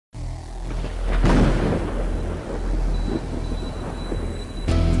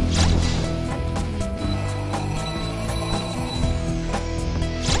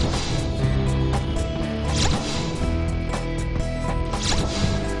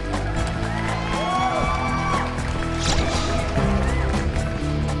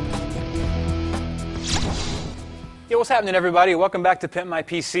what's happening, everybody? Welcome back to Pimp My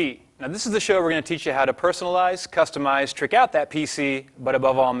PC. Now this is the show where we're going to teach you how to personalize, customize, trick out that PC, but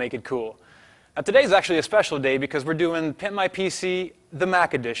above all, make it cool. Now today's actually a special day because we're doing Pimp My PC, the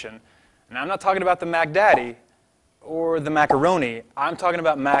Mac edition. Now I'm not talking about the Mac Daddy or the macaroni. I'm talking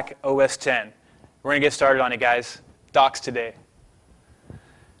about Mac OS X. We're going to get started on it, guys. Docks today.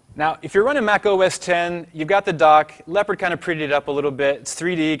 Now, if you're running Mac OS X, you've got the dock. Leopard kind of prettied it up a little bit. It's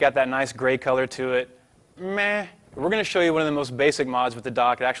 3D, got that nice gray color to it. Meh. We're going to show you one of the most basic mods with the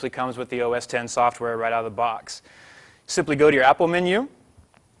dock. It actually comes with the OS X software right out of the box. Simply go to your Apple menu,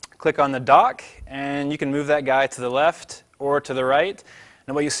 click on the dock, and you can move that guy to the left or to the right.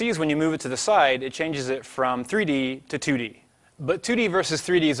 And what you see is when you move it to the side, it changes it from 3D to 2D. But 2D versus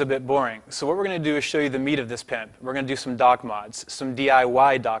 3D is a bit boring. So what we're going to do is show you the meat of this pimp. We're going to do some dock mods, some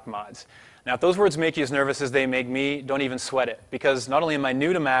DIY dock mods. Now, if those words make you as nervous as they make me, don't even sweat it. Because not only am I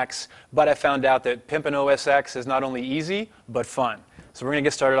new to Macs, but I found out that pimping OS X is not only easy, but fun. So we're going to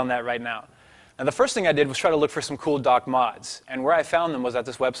get started on that right now. Now, the first thing I did was try to look for some cool dock mods. And where I found them was at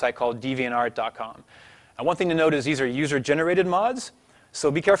this website called deviantart.com. Now, one thing to note is these are user-generated mods. So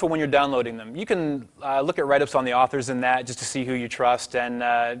be careful when you're downloading them. You can look at write-ups on the authors in that just to see who you trust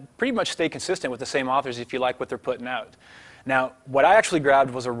and pretty much stay consistent with the same authors if you like what they're putting out. Now, what I actually grabbed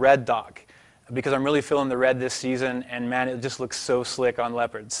was a red dock because I'm really feeling the red this season, and man, it just looks so slick on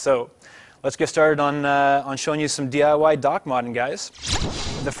leopards. So let's get started on showing you some DIY dock modding, guys.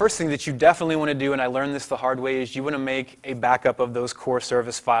 The first thing that you definitely want to do, and I learned this the hard way, is you want to make a backup of those core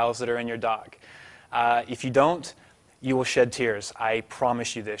service files that are in your dock. If you don't, you will shed tears. I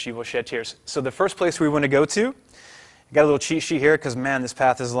promise you this. You will shed tears. So the first place we want to go to, I got a little cheat sheet here because, man, this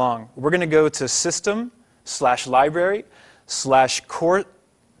path is long. We're going to go to system/library/core.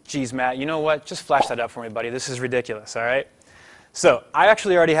 Geez, Matt, you know what? Just flash that up for me, buddy. This is ridiculous, all right? So I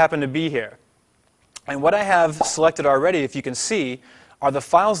actually already happen to be here. And what I have selected already, if you can see, are the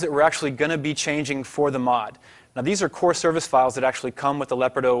files that we're actually going to be changing for the mod. Now, these are core service files that actually come with the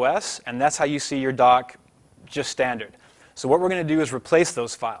Leopard OS, and that's how you see your dock just standard. So what we're going to do is replace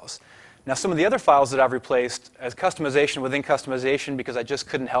those files. Now, some of the other files that I've replaced as customization within customization, because I just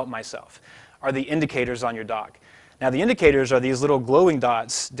couldn't help myself, are the indicators on your dock. Now, the indicators are these little glowing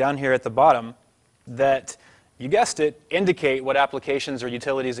dots down here at the bottom that, you guessed it, indicate what applications or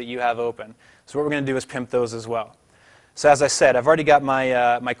utilities that you have open. So what we're going to do is pimp those as well. So as I said, I've already got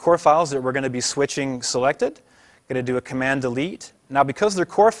my core files that we're going to be switching selected. I'm going to do a command delete. Now, because they're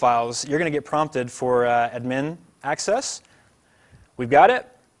core files, you're going to get prompted for admin access. We've got it.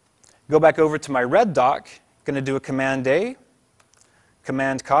 Go back over to my red dock. Going to do a command A,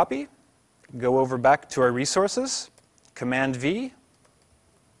 command copy. Go over back to our resources, command V.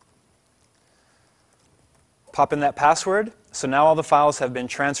 Pop in that password. So now all the files have been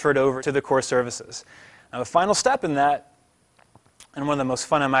transferred over to the core services. Now, the final step in that, and one of the most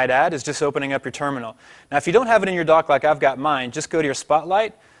fun I might add, is just opening up your terminal. Now, if you don't have it in your dock like I've got mine, just go to your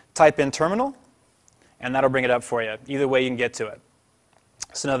Spotlight, type in terminal, and that'll bring it up for you. Either way, you can get to it.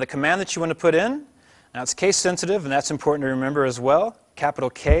 So now the command that you want to put in, now it's case sensitive, and that's important to remember as well. Capital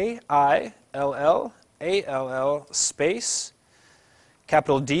K-I-L-L-A-L-L space,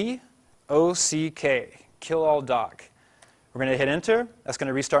 capital D-O-C-K, kill all dock. We're going to hit enter. That's going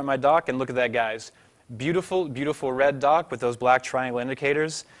to restart my dock, and look at that, guys. Beautiful, beautiful red dock with those black triangle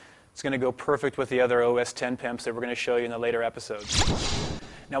indicators. It's going to go perfect with the other OS X pimps that we're going to show you in the later episodes.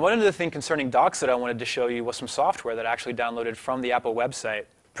 Now, one other thing concerning docks that I wanted to show you was some software that I actually downloaded from the Apple website.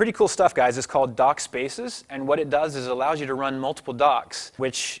 Pretty cool stuff, guys. It's called Dock Spaces, and what it does is it allows you to run multiple docks,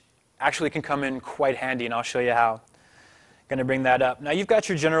 which actually can come in quite handy, and I'll show you how. Going to bring that up. Now, you've got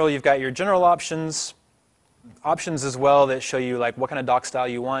your general options as well that show you like what kind of dock style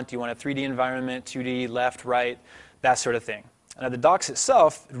you want. Do you want a 3D environment, 2D, left, right, that sort of thing. Now, the docks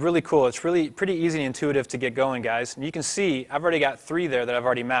itself, really cool. It's really pretty easy and intuitive to get going, guys. And you can see I've already got 3 there that I've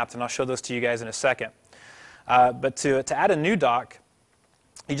already mapped, and I'll show those to you guys in a second. But to add a new dock,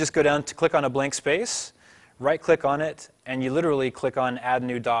 you just go down to click on a blank space, right-click on it, and you literally click on Add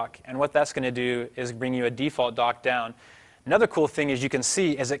New Dock. And what that's going to do is bring you a default dock down. Another cool thing, as you can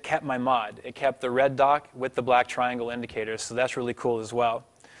see, is it kept my mod. It kept the red dock with the black triangle indicators, so that's really cool as well.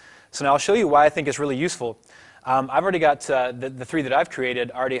 So now I'll show you why I think it's really useful. I've already got the 3 that I've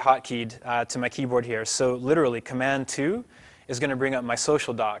created already hotkeyed to my keyboard here. So literally, Command 2 is going to bring up my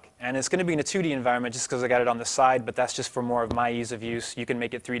social dock. And it's going to be in a 2D environment just because I got it on the side, but that's just for more of my ease of use. You can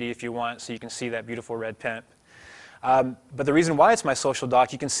make it 3D if you want, so you can see that beautiful red pimp. But the reason why it's my social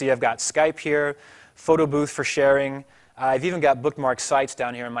dock, you can see I've got Skype here, photo booth for sharing. I've even got bookmarked sites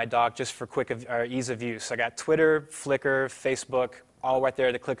down here in my dock just for ease of use. I got Twitter, Flickr, Facebook, all right there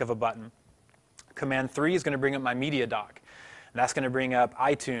at the click of a button. Command 3 is going to bring up my media dock. And that's going to bring up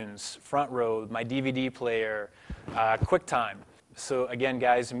iTunes, Front Row, my DVD player, QuickTime. So again,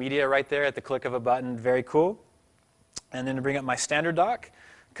 guys, media right there at the click of a button, very cool. And then to bring up my standard dock,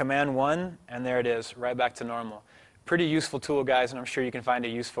 Command 1, and there it is, right back to normal. Pretty useful tool, guys, and I'm sure you can find a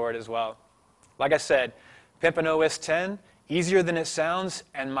use for it as well. Like I said, Pimp on OS X, easier than it sounds,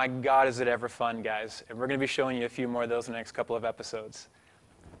 and my God, is it ever fun, guys. And we're going to be showing you a few more of those in the next couple of episodes.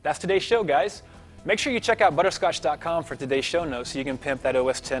 That's today's show, guys. Make sure you check out butterscotch.com for today's show notes so you can pimp that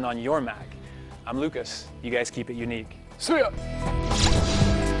OS X on your Mac. I'm Lucas. You guys keep it unique. See ya!